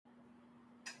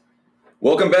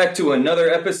Welcome back to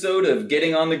another episode of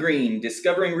Getting on the Green,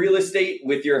 Discovering Real Estate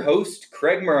with your host,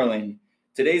 Craig Merlin.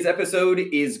 Today's episode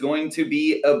is going to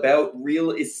be about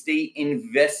real estate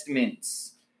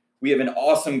investments. We have an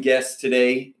awesome guest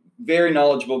today, very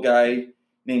knowledgeable guy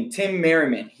named Tim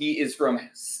Merriman. He is from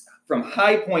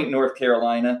High Point, North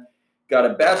Carolina, got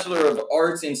a Bachelor of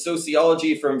Arts in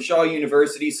Sociology from Shaw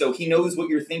University, so he knows what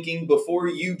you're thinking before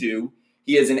you do.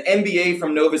 He has an MBA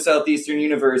from Nova Southeastern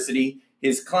University.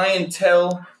 His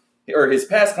clientele, or his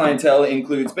past clientele,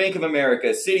 includes Bank of America,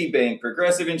 Citibank,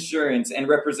 Progressive Insurance, and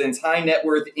represents high net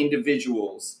worth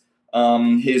individuals.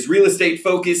 His real estate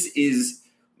focus is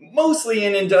mostly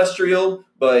in industrial,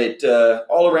 but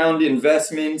all around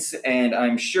investments, and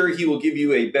I'm sure he will give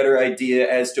you a better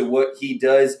idea as to what he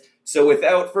does. So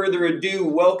without further ado,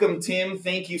 welcome, Tim.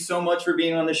 Thank you so much for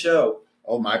being on the show.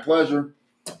 Oh, my pleasure.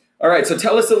 All right, so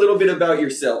tell us a little bit about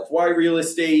yourself. Why real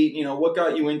estate? What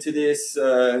got you into this?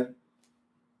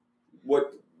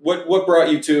 What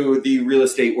brought you to the real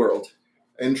estate world?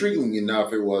 Intriguingly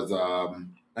enough, it was I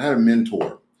had a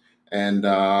mentor, and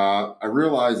I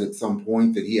realized at some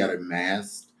point that he had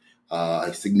amassed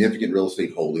a significant real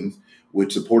estate holdings,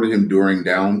 which supported him during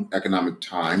down economic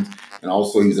times, and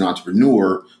also he was an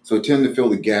entrepreneur, so it tended to fill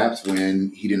the gaps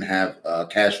when he didn't have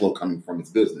cash flow coming from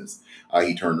his business.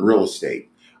 He turned to real estate.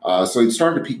 So it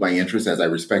started to pique my interest. As I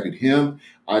respected him,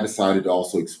 I decided to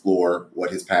also explore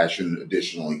what his passion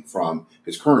additionally from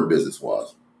his current business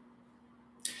was.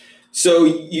 So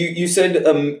you said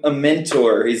a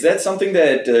mentor. Is that something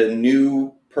that a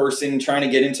new person trying to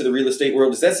get into the real estate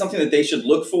world, is that something that they should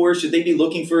look for? Should they be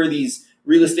looking for these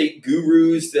real estate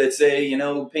gurus that say,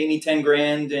 pay me 10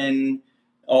 grand and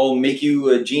I'll make you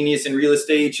a genius in real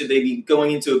estate? Should they be going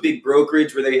into a big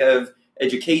brokerage where they have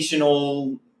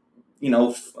educational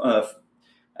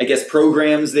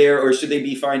programs there, or should they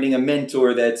be finding a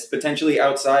mentor that's potentially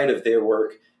outside of their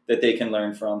work that they can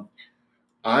learn from?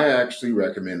 I actually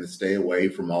recommend to stay away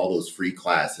from all those free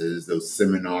classes, those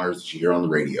seminars that you hear on the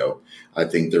radio. I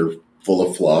think they're full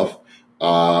of fluff.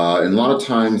 And a lot of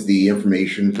times the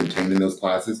information contained in those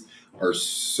classes are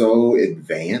so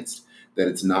advanced that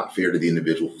it's not fair to the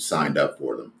individual who signed up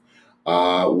for them.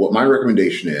 What my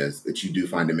recommendation is that you do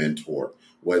find a mentor,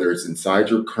 whether it's inside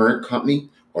your current company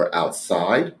or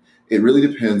outside. It really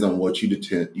depends on what you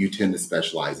tend to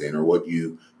specialize in or what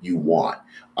you want.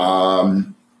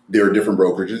 There are different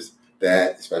brokerages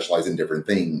that specialize in different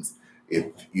things. If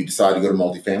you decide to go to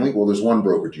multifamily, well, there's one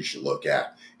brokerage you should look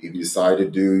at. If you decide to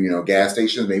do, gas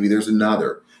stations, maybe there's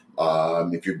another.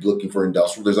 If you're looking for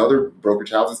industrial, there's other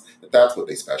brokerage houses that's what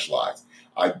they specialize.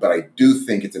 But I do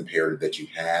think it's imperative that you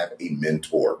have a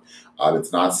mentor.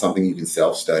 It's not something you can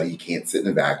self-study. You can't sit in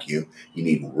a vacuum. You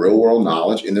need real-world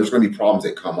knowledge, and there's going to be problems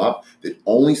that come up that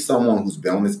only someone who's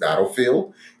been on this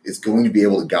battlefield is going to be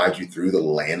able to guide you through the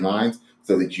landmines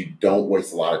so that you don't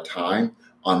waste a lot of time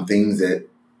on things that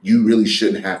you really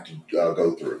shouldn't have to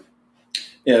go through.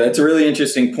 Yeah, that's a really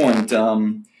interesting point,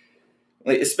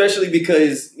 especially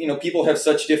because, people have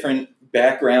such different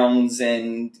backgrounds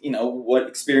and, what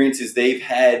experiences they've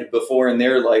had before in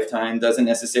their lifetime doesn't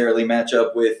necessarily match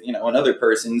up with, another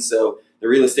person. So the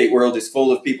real estate world is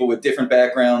full of people with different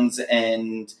backgrounds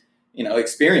and,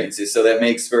 experiences. So that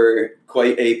makes for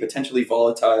quite a potentially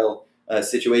volatile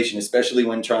situation, especially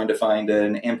when trying to find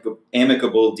an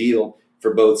amicable deal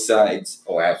for both sides.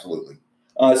 Oh, absolutely.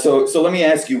 So let me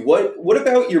ask you, what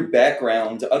about your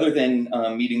background, other than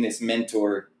meeting this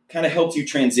mentor, kind of helped you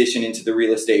transition into the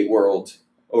real estate world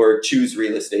or choose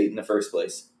real estate in the first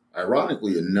place?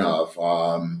 Ironically enough,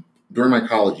 during my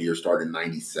college year, started in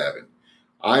 97,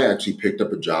 I actually picked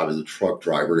up a job as a truck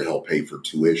driver to help pay for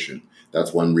tuition.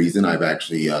 That's one reason I've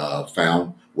actually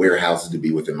found warehouses to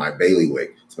be within my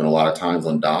bailiwick. Spent a lot of times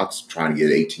on docks trying to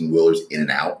get 18-wheelers in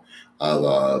and out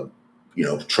of,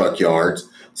 truck yards.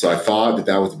 So I thought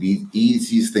that was the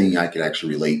easiest thing I could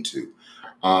actually relate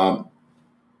to.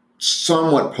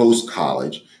 Somewhat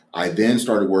post-college, I then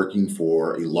started working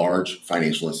for a large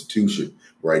financial institution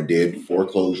where I did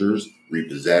foreclosures,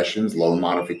 repossessions, loan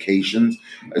modifications,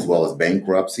 as well as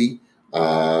bankruptcy,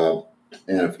 and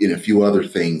a few other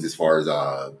things as far as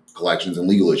collections and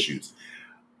legal issues.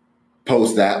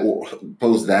 Post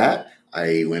that,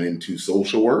 I went into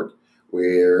social work,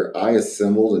 where I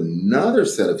assembled another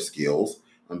set of skills,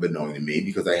 unbeknown to me,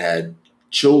 because I had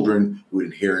children who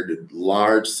inherited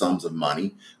large sums of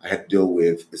money. I had to deal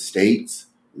with estates,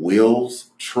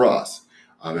 wills, trusts.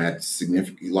 I had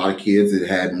a lot of kids that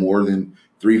had more than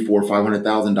 $300,000, $400,000,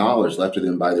 $500,000 left to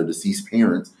them by their deceased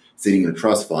parents sitting in a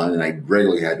trust fund, and I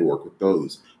regularly had to work with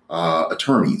those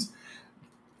attorneys.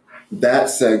 That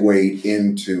segued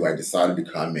into, I decided to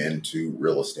come into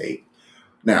real estate.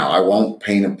 Now, I won't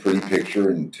paint a pretty picture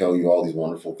and tell you all these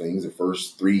wonderful things. The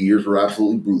first 3 years were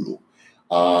absolutely brutal.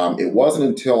 It wasn't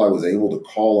until I was able to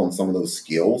call on some of those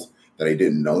skills that I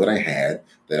didn't know that I had,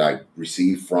 that I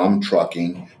received from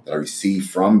trucking, that I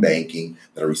received from banking,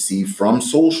 that I received from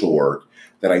social work,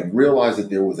 that I realized that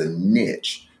there was a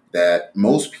niche that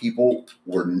most people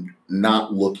were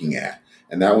not looking at.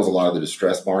 And that was a lot of the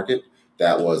distress market.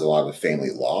 That was a lot of the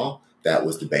family law. That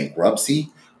was the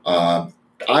bankruptcy.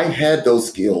 I had those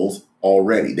skills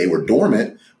already. They were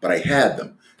dormant, but I had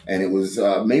them. And it was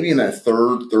maybe in that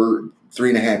third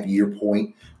 3.5 year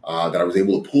point that I was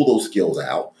able to pull those skills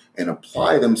out and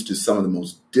apply them to some of the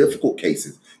most difficult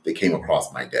cases that came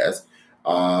across my desk,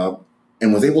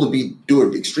 and was able to do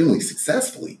it extremely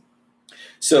successfully.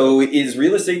 So is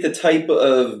real estate the type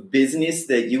of business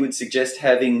that you would suggest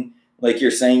having, like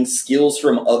you're saying, skills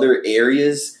from other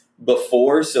areas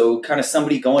before? So kind of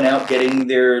somebody going out, getting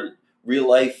their real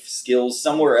life skills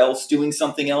somewhere else, doing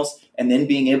something else, and then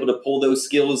being able to pull those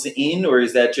skills in? Or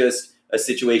is that just a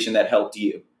situation that helped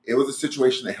you? It was a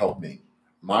situation that helped me.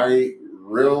 My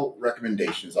real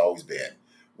recommendation has always been,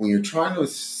 when you're trying to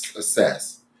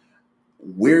assess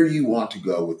where you want to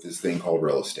go with this thing called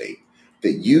real estate,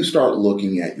 that you start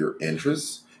looking at your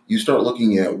interests, you start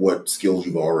looking at what skills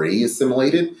you've already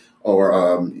assimilated or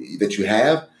that you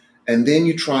have, and then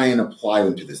you try and apply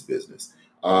them to this business.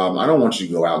 I don't want you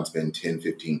to go out and spend 10,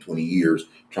 15, 20 years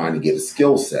trying to get a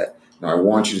skill set. Now, I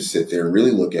want you to sit there and really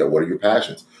look at what are your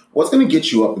passions. What's going to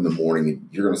get you up in the morning and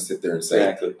you're going to sit there and say,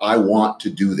 exactly, I want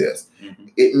to do this. Mm-hmm.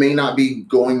 It may not be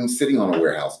sitting on a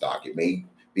warehouse dock. It may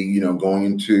be, going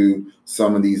into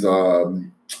some of these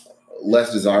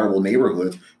less desirable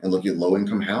neighborhoods and look at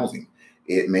low-income housing.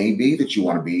 It may be that you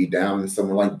want to be down in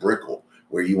somewhere like Brickell,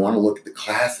 where you want to look at the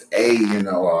Class A,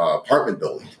 apartment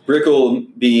buildings. Brickell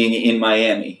being in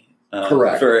Miami.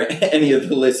 Correct. For any of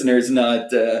the listeners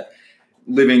not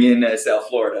living in South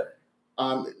Florida.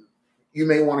 You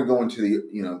may want to go into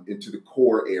the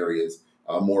core areas,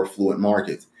 more affluent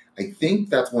markets. I think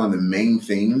that's one of the main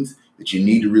things that you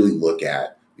need to really look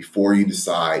at before you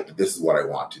decide this is what I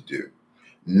want to do.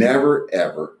 Never,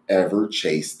 ever, ever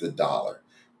chase the dollar.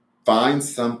 Find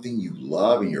something you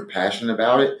love and you're passionate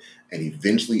about it, and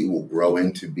eventually it will grow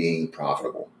into being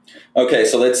profitable. Okay,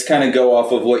 so let's kind of go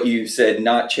off of what you said,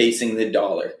 not chasing the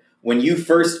dollar. When you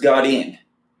first got in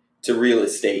to real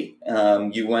estate,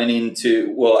 you went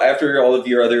into, after all of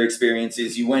your other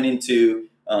experiences, you went into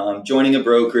joining a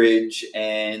brokerage.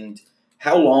 And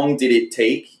how long did it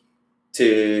take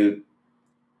to,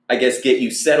 get you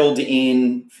settled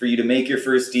in, for you to make your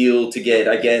first deal, to get,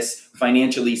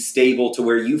 financially stable to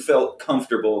where you felt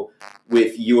comfortable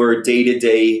with your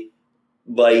day-to-day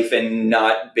life and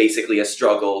not basically a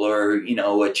struggle or,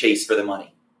 a chase for the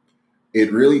money?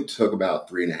 It really took about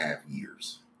 3.5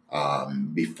 years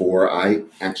before I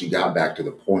actually got back to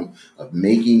the point of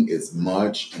making as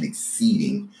much and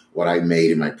exceeding what I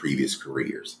made in my previous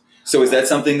careers. So is that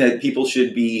something that people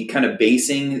should be kind of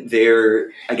basing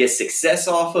their, success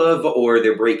off of, or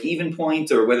their break-even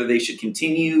point, or whether they should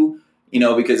continue?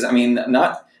 Because,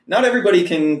 not everybody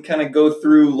can kind of go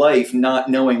through life not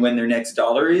knowing when their next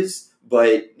dollar is.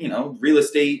 But, real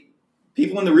estate,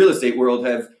 people in the real estate world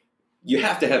you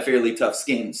have to have fairly tough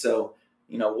skin. So,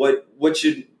 what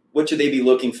should they be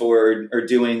looking for or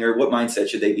doing, or what mindset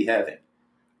should they be having?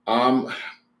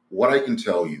 What I can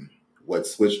tell you, what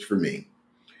switched for me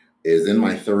is in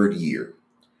my third year,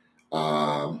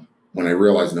 when I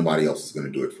realized nobody else was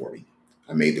going to do it for me.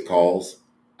 I made the calls.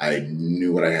 I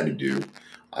knew what I had to do.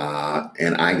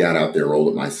 And I got out there, rolled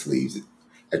up my sleeves.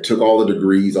 I took all the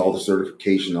degrees, all the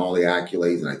certification, all the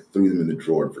accolades, and I threw them in the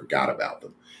drawer and forgot about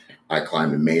them. I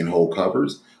climbed the manhole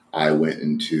covers. I went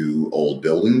into old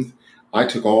buildings. I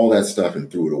took all that stuff and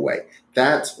threw it away.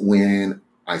 That's when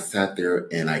I sat there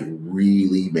and I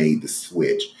really made the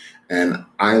switch. And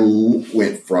I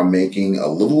went from making a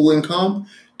livable income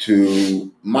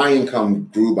to my income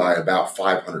grew by about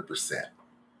 500%.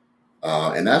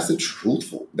 And that's the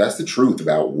truth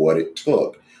about what it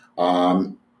took.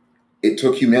 It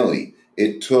took humility.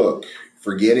 It took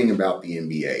forgetting about the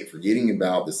MBA, forgetting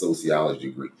about the sociology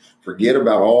degree, forget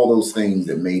about all those things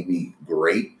that made me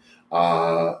great,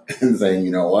 and saying,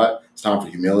 you know what, it's time for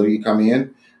humility to come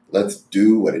in. Let's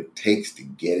do what it takes to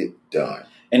get it done.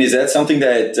 And is that something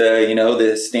that,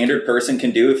 the standard person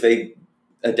can do if they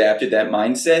adapted that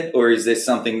mindset? Or is this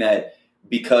something that,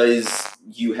 because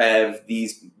you have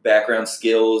these background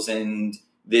skills and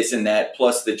this and that,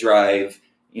 plus the drive,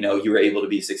 you were able to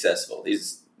be successful?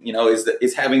 Is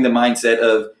having the mindset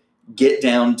of get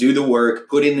down, do the work,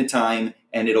 put in the time,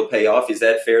 and it'll pay off. Is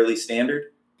that fairly standard?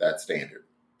 That's standard.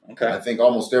 Okay. I think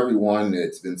almost everyone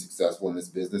that's been successful in this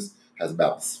business has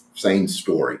about the same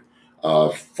story.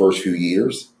 First few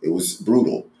years, it was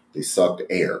brutal. They sucked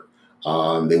air.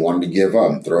 They wanted to give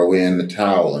up, throw in the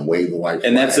towel, and wave the white flag.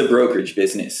 And that's the brokerage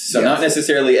business. So Yes. not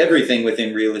necessarily everything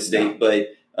within real estate, No.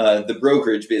 but the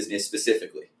brokerage business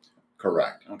specifically.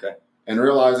 Correct. Okay. And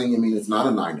realizing, it's not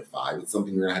a 9 to 5. It's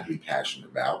something you're going to have to be passionate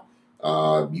about.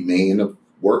 You may end up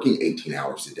working 18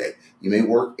 hours a day. You may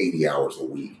work 80 hours a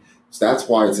week. So that's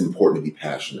why it's important to be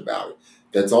passionate about it.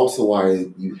 That's also why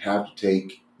you have to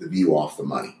take the view off the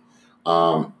money.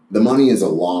 The money is a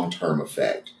long-term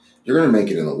effect. You're going to make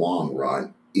it in the long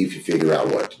run if you figure out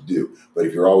what to do. But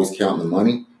if you're always counting the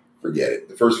money, forget it.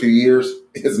 The first few years,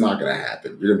 it's not going to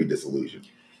happen. You're going to be disillusioned.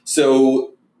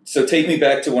 So take me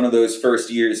back to one of those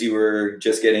first years you were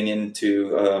just getting into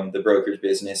the brokerage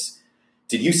business.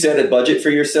 Did you set a budget for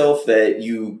yourself that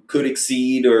you could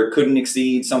exceed or couldn't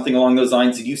exceed, something along those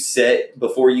lines? Did you set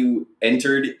before you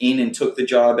entered in and took the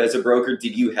job as a broker?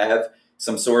 Did you have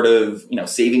some sort of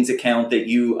savings account that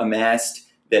you amassed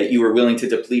that you were willing to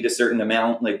deplete a certain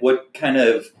amount? Like what kind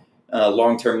of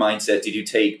long-term mindset did you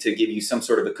take to give you some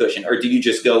sort of a cushion? Or did you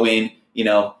just go in,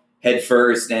 head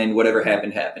first and whatever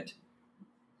happened, happened?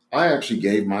 I actually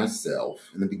gave myself,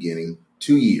 in the beginning,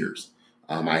 2 years.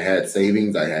 I had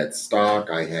savings, I had stock,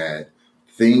 I had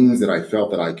things that I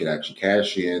felt that I could actually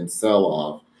cash in, sell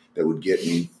off, that would get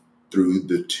me through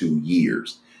the 2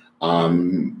 years.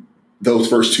 Those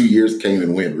first 2 years came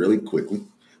and went really quickly.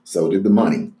 So did the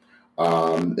money.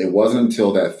 It wasn't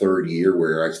until that third year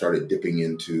where I started dipping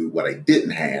into what I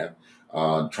didn't have,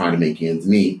 trying to make ends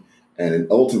meet. And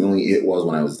ultimately, it was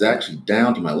when I was actually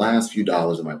down to my last few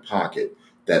dollars in my pocket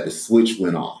that the switch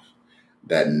went off,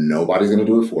 that nobody's going to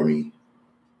do it for me.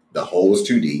 The hole was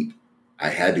too deep. I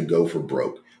had to go for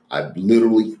broke. I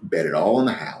literally bet it all in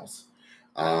the house.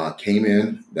 Came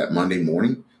in that Monday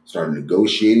morning, started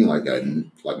negotiating like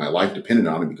my life depended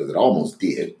on it, because it almost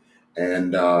did.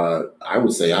 And I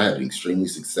would say I had an extremely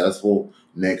successful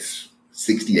next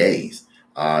 60 days.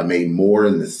 I made more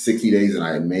in the 60 days than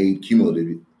I had made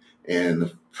cumulative in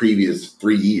the previous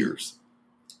 3 years.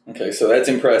 Okay, so that's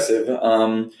impressive.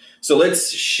 So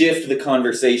let's shift the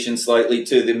conversation slightly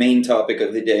to the main topic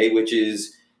of the day, which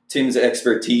is Tim's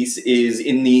expertise is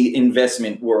in the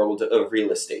investment world of real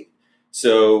estate.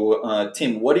 So,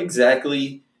 Tim, what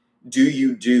exactly do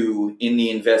you do in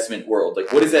the investment world?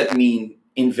 Like, what does that mean,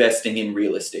 investing in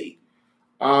real estate?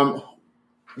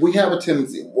 We have a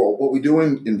tendency, well, what we do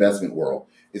in investment world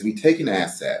is we take an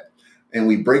asset and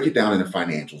we break it down into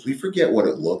financials. We forget what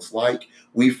it looks like.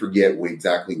 We forget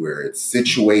exactly where it's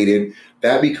situated.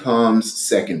 That becomes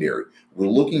secondary. We're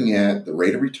looking at the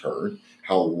rate of return,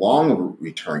 how long of a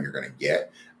return you're going to get,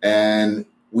 and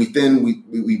we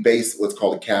base what's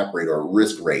called a cap rate or a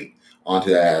risk rate onto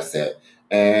the asset,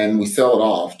 and we sell it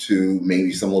off to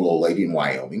maybe some little old lady in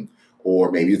Wyoming,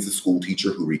 or maybe it's a school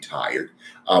teacher who retired.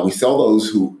 We sell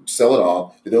it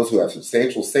off to those who have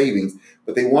substantial savings,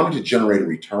 but they wanted to generate a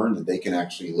return that they can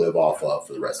actually live off of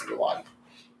for the rest of their life.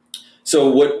 So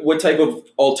what type of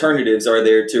alternatives are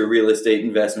there to real estate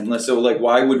investment? So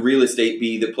why would real estate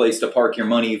be the place to park your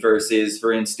money versus,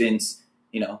 for instance,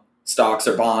 stocks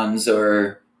or bonds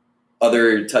or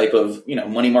other type of,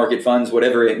 money market funds,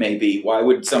 whatever it may be? Why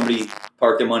would somebody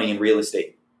park their money in real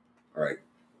estate? All right.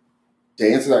 To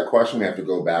answer that question, we have to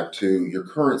go back to your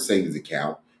current savings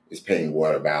account is paying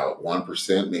about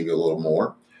 1%, maybe a little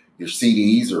more. Your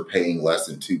CDs are paying less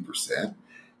than 2%.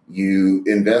 You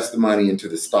invest the money into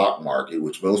the stock market,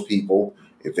 which most people,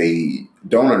 if they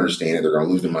don't understand it, they're going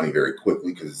to lose their money very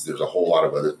quickly, because there's a whole lot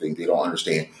of other things. They don't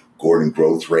understand Gordon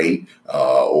growth rate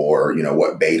or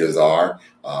what betas are,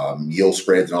 yield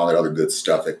spreads and all that other good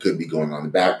stuff that could be going on in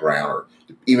the background, or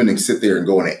even to sit there and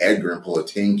go into Edgar and pull a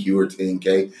 10Q or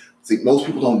 10K. See, most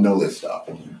people don't know this stuff.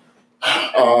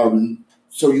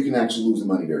 So you can actually lose the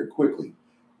money very quickly.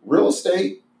 Real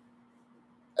estate,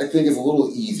 I think, is a little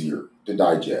easier to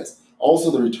digest. Also,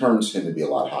 the returns tend to be a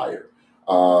lot higher.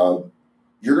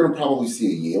 You're going to probably see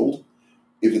a yield.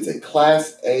 If it's a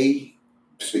Class A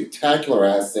spectacular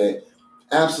asset,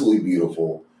 absolutely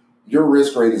beautiful, your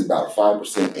risk rate is about a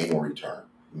 5% annual return.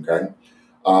 Okay.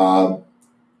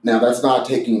 Now, that's not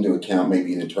taking into account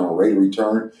maybe an internal rate of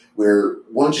return, where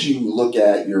once you look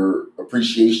at your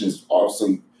appreciation is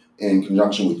also in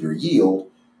conjunction with your yield,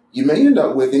 you may end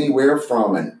up with anywhere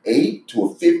from an 8 to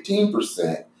a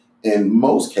 15% in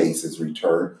most cases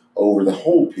return over the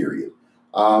whole period.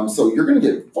 So you're going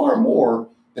to get far more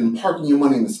than parking your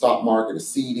money in the stock market, a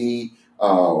CD,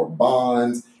 or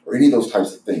bonds, or any of those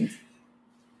types of things.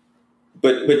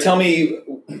 But tell me,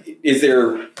 is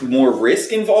there more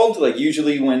risk involved? Like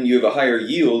usually when you have a higher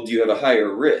yield, you have a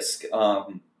higher risk.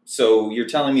 So you're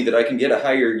telling me that I can get a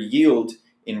higher yield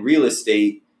in real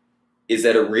estate. Is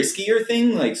that a riskier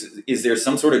thing? Like, is there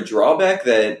some sort of drawback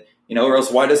that, or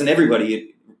else why doesn't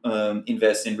everybody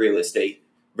invest in real estate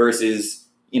versus,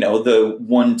 the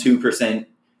 1-2%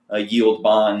 yield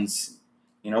bonds?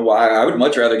 Why I would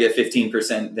much rather get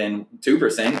 15% than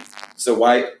 2%. So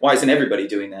why isn't everybody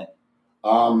doing that?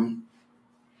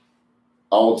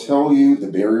 I'll tell you, the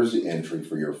barriers to entry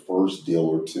for your first deal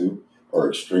or two are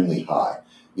extremely high.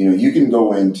 You can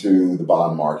go into the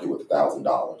bond market with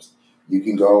 $1,000. You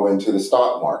can go into the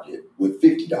stock market with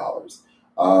 $50.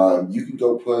 You can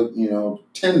go put,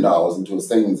 $10 into a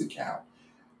savings account.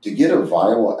 To get a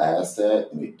viable asset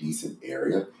in a decent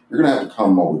area, you're going to have to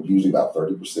come up with usually about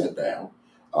 30% down,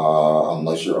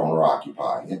 unless you're owner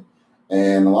occupying it.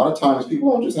 And a lot of times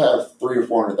people don't just have $300,000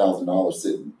 or $400,000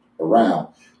 sitting around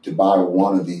to buy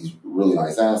one of these really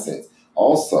nice assets.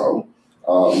 Also,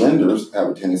 lenders have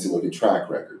a tendency to look at track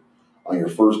record. On your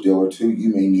first deal or two, you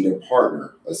may need a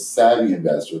partner, a savvy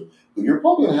investor, who you're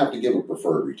probably going to have to give a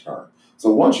preferred return.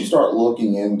 So once you start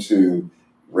looking into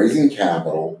raising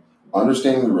capital,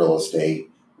 understanding the real estate,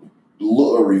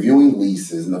 reviewing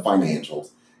leases and the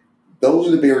financials, those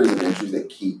are the barriers of entry that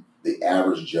keep the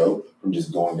average Joe from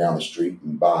just going down the street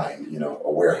and buying,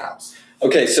 a warehouse.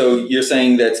 Okay, so you're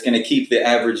saying that's going to keep the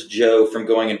average Joe from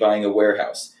going and buying a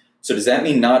warehouse. So does that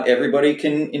mean not everybody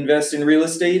can invest in real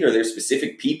estate? Are there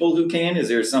specific people who can? Is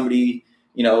there somebody,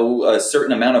 a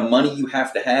certain amount of money you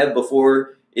have to have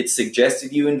before it's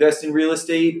suggested you invest in real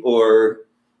estate? Or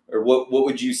what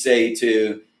would you say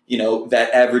to, that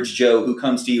average Joe who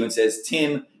comes to you and says,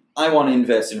 Tim, I want to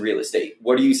invest in real estate?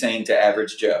 What are you saying to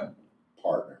average Joe?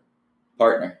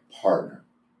 Partner.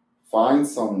 Find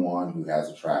someone who has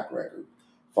a track record.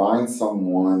 Find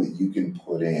someone that you can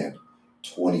put in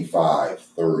 $25,000,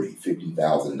 $30,000,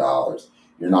 $50,000.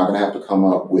 You're not going to have to come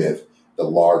up with the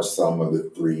large sum of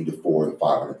the $300,000 to $400,000 to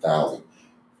 $500,000.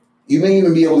 You may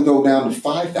even be able to go down to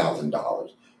 $5,000.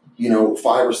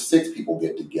 5 or 6 people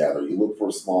get together. You look for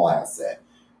a small asset.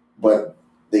 But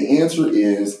the answer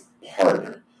is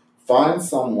partner. Find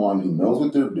someone who knows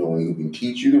what they're doing, who can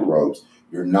teach you the ropes.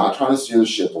 You're not trying to steer the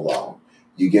ship alone.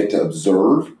 You get to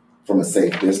observe from a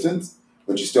safe distance,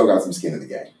 but you still got some skin in the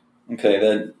game. Okay,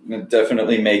 that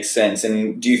definitely makes sense.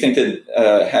 And do you think that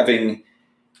having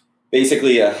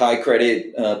basically a high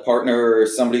credit partner or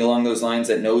somebody along those lines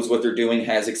that knows what they're doing,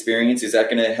 has experience, is that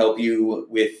going to help you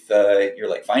with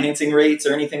your financing rates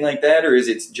or anything like that? Or is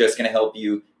it just going to help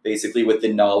you basically with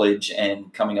the knowledge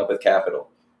and coming up with capital?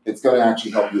 It's going to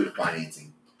actually help you with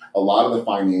financing. A lot of the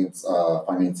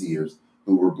financiers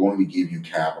who are going to give you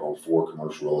capital for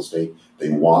commercial real estate, they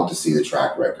want to see the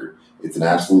track record. It's an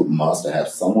absolute must to have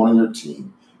someone on your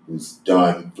team who's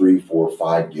done 3, 4,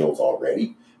 5 deals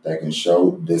already that can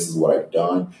show this is what I've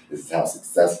done, this is how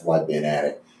successful I've been at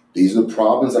it. These are the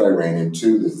problems that I ran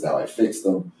into, this is how I fixed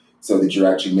them, so that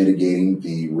you're actually mitigating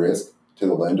the risk to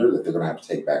the lender that they're going to have to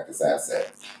take back this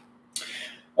asset.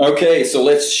 Okay, so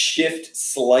let's shift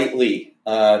slightly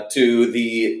to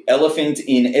the elephant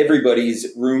in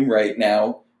everybody's room right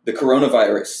now, the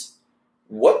coronavirus.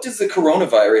 What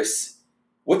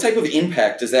type of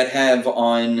impact does that have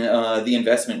on the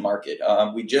investment market?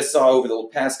 We just saw over the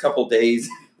past couple days,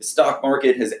 the stock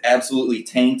market has absolutely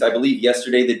tanked. I believe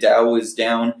yesterday the Dow was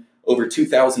down over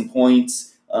 2,000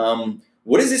 points.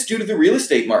 What does this do to the real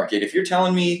estate market? If you're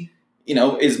telling me,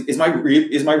 is my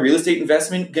real estate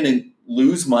investment going to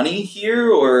lose money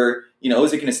here, or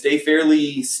is it going to stay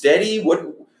fairly steady?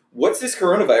 What's this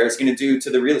coronavirus going to do to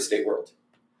the real estate world?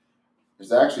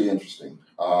 It's actually interesting.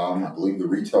 I believe the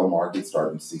retail market's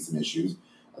starting to see some issues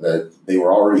that they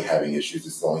were already having issues.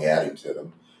 It's only adding to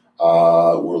them.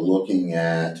 We're looking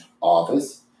at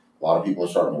office. A lot of people are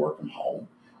starting to work from home.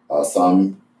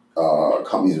 Some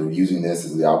companies are using this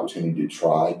as the opportunity to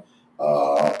try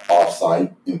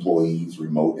off-site employees,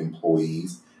 remote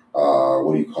employees.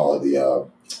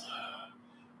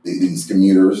 These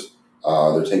commuters.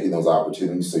 They're taking those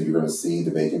opportunities. So you're going to see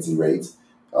the vacancy rates,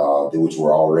 which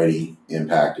were already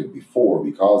impacted before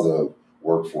because of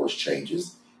workforce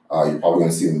changes. You're probably going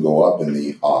to see them go up in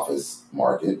the office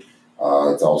market.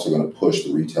 It's also going to push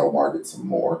the retail market some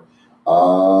more.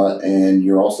 And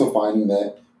you're also finding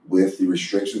that with the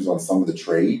restrictions on some of the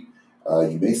trade,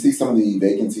 you may see some of the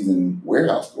vacancies in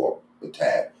warehouse go up a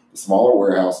tad. The smaller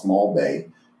warehouse, small bay,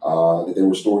 that they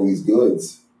were storing these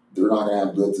goods, they're not going to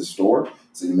have goods to store.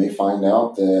 So you may find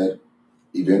out that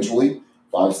eventually,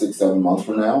 5, 6, 7 months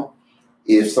from now,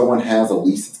 If someone has a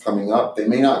lease that's coming up, they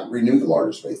may not renew the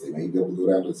larger space. They may be able to go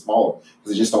down to the smaller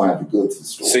because they just don't have the goods to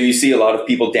store. So you see a lot of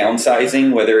people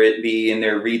downsizing, whether it be in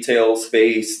their retail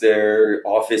space, their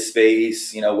office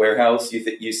space, warehouse.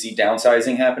 You see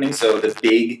downsizing happening. So the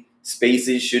big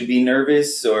spaces should be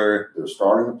nervous, or they're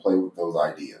starting to play with those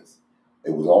ideas.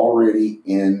 It was already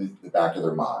in the back of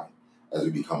their mind as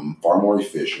we become far more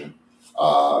efficient.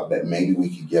 That maybe we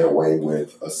could get away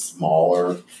with a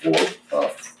smaller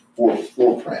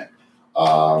floor print.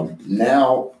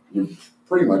 Now you're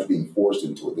pretty much being forced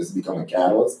into it. This has become a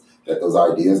catalyst that those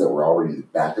ideas that were already in the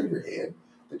back of your head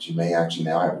that you may actually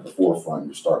now have at the forefront,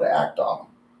 you start to act on them.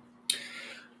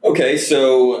 Okay,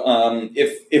 so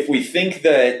if we think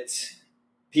that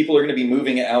people are going to be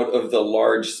moving out of the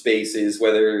large spaces,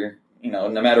 whether, no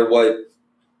matter what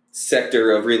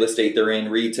sector of real estate they're in,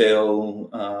 retail,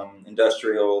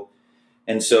 industrial,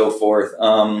 and so forth,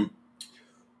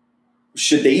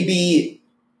 should they be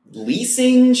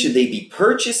leasing? Should they be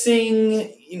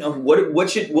purchasing? What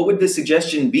would the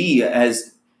suggestion be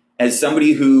as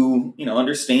somebody who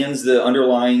understands the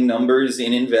underlying numbers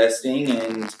in investing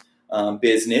and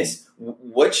business?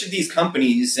 What should these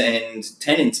companies and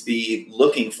tenants be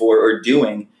looking for or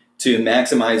doing to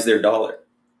maximize their dollar?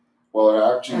 Well,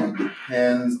 it actually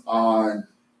depends on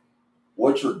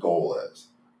what your goal is.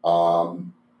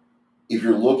 If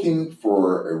you're looking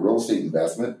for a real estate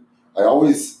investment, I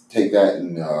always take that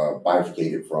and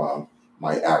bifurcate it from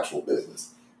my actual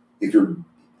business. With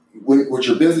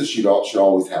your business, you should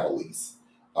always have a lease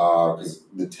because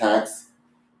the tax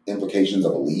implications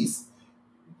of a lease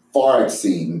far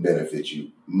exceed and benefit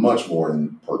you much more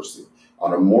than purchasing.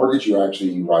 On a mortgage, you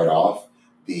actually write off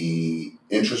the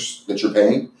interest that you're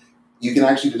paying. You can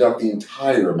actually deduct the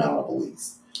entire amount of a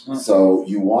lease. Mm-hmm. So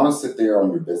you want to sit there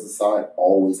on your business side,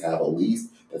 always have a lease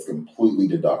that's completely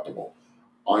deductible.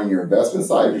 On your investment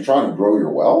side, if you're trying to grow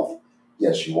your wealth,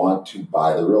 yes, you want to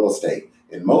buy the real estate.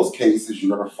 In most cases,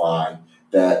 you're going to find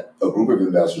that a group of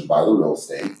investors buy the real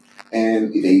estate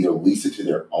and they either lease it to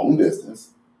their own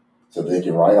business so they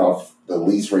can write off the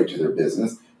lease rate to their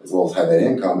business as well as have that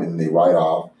income, and they write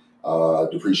off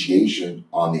depreciation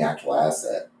on the actual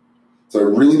asset. So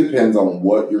it really depends on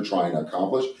what you're trying to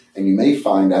accomplish, and you may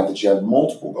find out that you have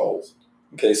multiple goals.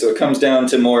 Okay, so it comes down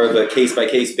to more of a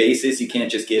case-by-case basis. You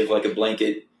can't just give like a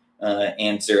blanket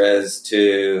answer as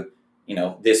to,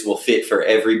 this will fit for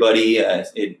everybody.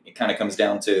 It kind of comes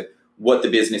down to what the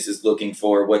business is looking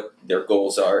for, what their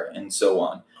goals are, and so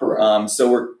on. Correct. So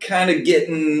we're kind of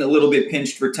getting a little bit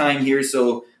pinched for time here,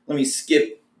 so let me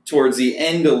skip towards the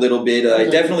end a little bit. I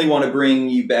definitely want to bring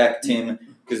you back, Tim,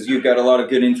 because you've got a lot of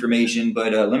good information,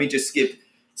 but let me just skip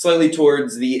slightly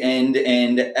towards the end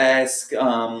and ask,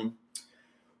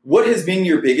 what has been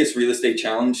your biggest real estate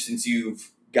challenge since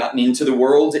you've gotten into the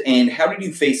world, and how did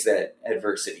you face that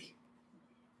adversity?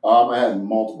 I had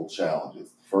multiple challenges.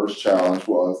 The first challenge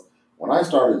was when I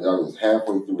started, I was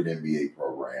halfway through an MBA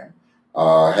program.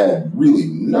 I had really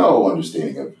no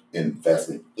understanding of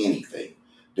investment anything.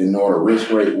 Didn't know what a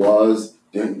risk rate was.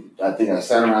 I think I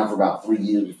sat around for about 3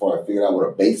 years before I figured out what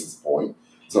a basis point.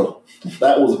 So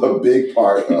that was a big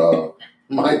part of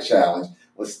my challenge,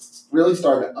 was really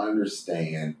starting to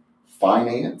understand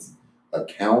finance,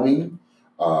 accounting,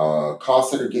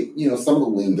 cost segregation, some of the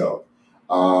lingo.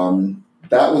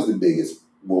 That was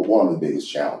one of the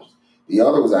biggest challenges. The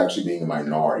other was actually being a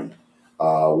minority.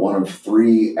 One of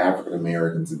 3 African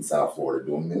Americans in South Florida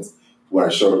doing this. When I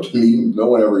showed up to meet, no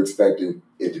one ever expected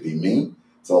it to be me.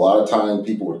 So a lot of times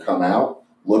people would come out,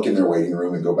 look in their waiting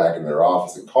room, and go back in their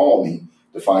office and call me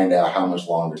to find out how much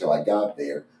longer till I got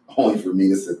there, only for me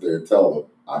to sit there and tell them,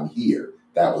 I'm here.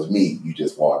 That was me. You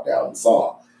just walked out and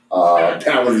saw.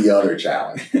 That was the other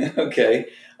challenge. Okay.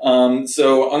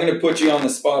 So I'm going to put you on the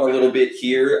spot a little bit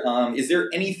here. Is there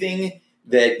anything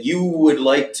that you would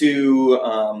like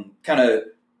to kind of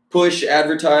push,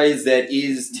 advertise that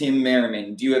is Tim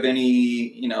Merriman? Do you have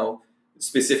any,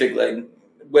 specific, like,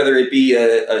 whether it be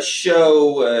a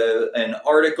show, an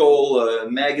article, a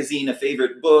magazine, a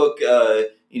favorite book,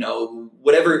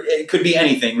 whatever, it could be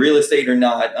anything, real estate or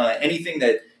not, anything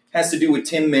that has to do with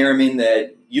Tim Merriman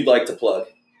that you'd like to plug?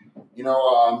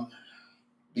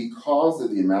 Because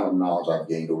of the amount of knowledge I've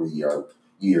gained over the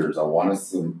years, I want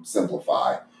to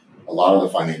simplify a lot of the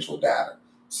financial data.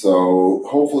 So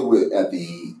hopefully at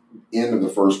the end of the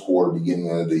first quarter, beginning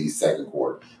of the second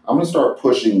quarter, I'm going to start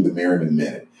pushing the Merriman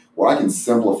Minute, where I can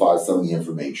simplify some of the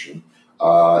information.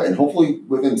 And hopefully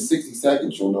within 60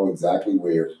 seconds, you'll know exactly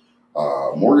where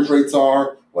mortgage rates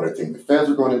are, what I think the Feds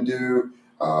are going to do,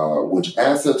 which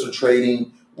assets are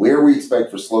trading, where we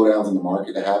expect for slowdowns in the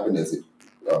market to happen as it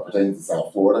pertains to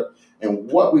South Florida,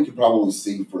 and what we could probably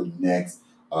see for the next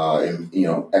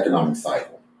economic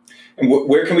cycle. And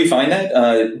where can we find that?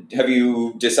 Have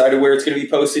you decided where it's going to be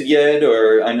posted yet?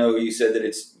 Or I know you said that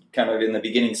it's kind of in the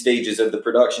beginning stages of the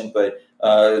production, but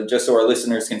just so our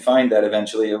listeners can find that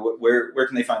eventually, where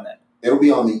can they find that? It'll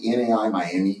be on the NAI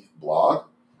Miami blog.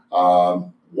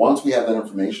 Once we have that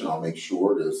information, I'll make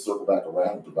sure to circle back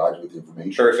around and provide you with the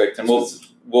information. Perfect. And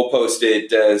we'll post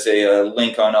it as a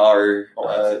link on our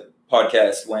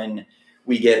podcast when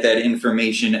we get that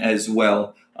information as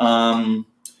well.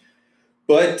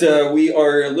 But we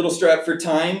are a little strapped for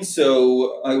time,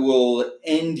 so I will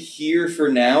end here for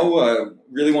now.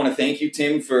 Really want to thank you,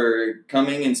 Tim, for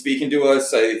coming and speaking to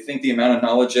us. I think the amount of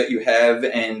knowledge that you have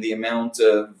and the amount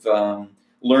of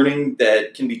learning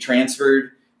that can be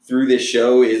transferred through this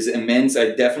show is immense.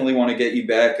 I definitely want to get you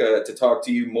back to talk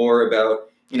to you more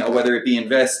about, whether it be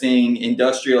investing,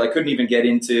 industrial. I couldn't even get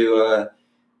into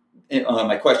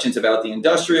my questions about the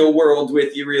industrial world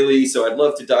with you, really. So I'd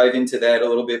love to dive into that a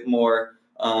little bit more.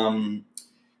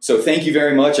 So thank you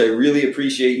very much. I really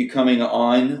appreciate you coming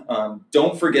on.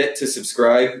 Don't forget to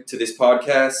subscribe to this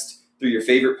podcast through your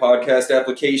favorite podcast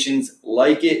applications.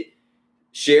 Like it,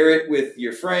 share it with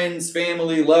your friends,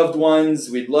 family, loved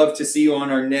ones. We'd love to see you on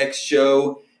our next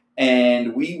show,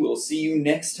 and we will see you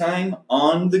next time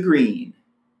on The Green.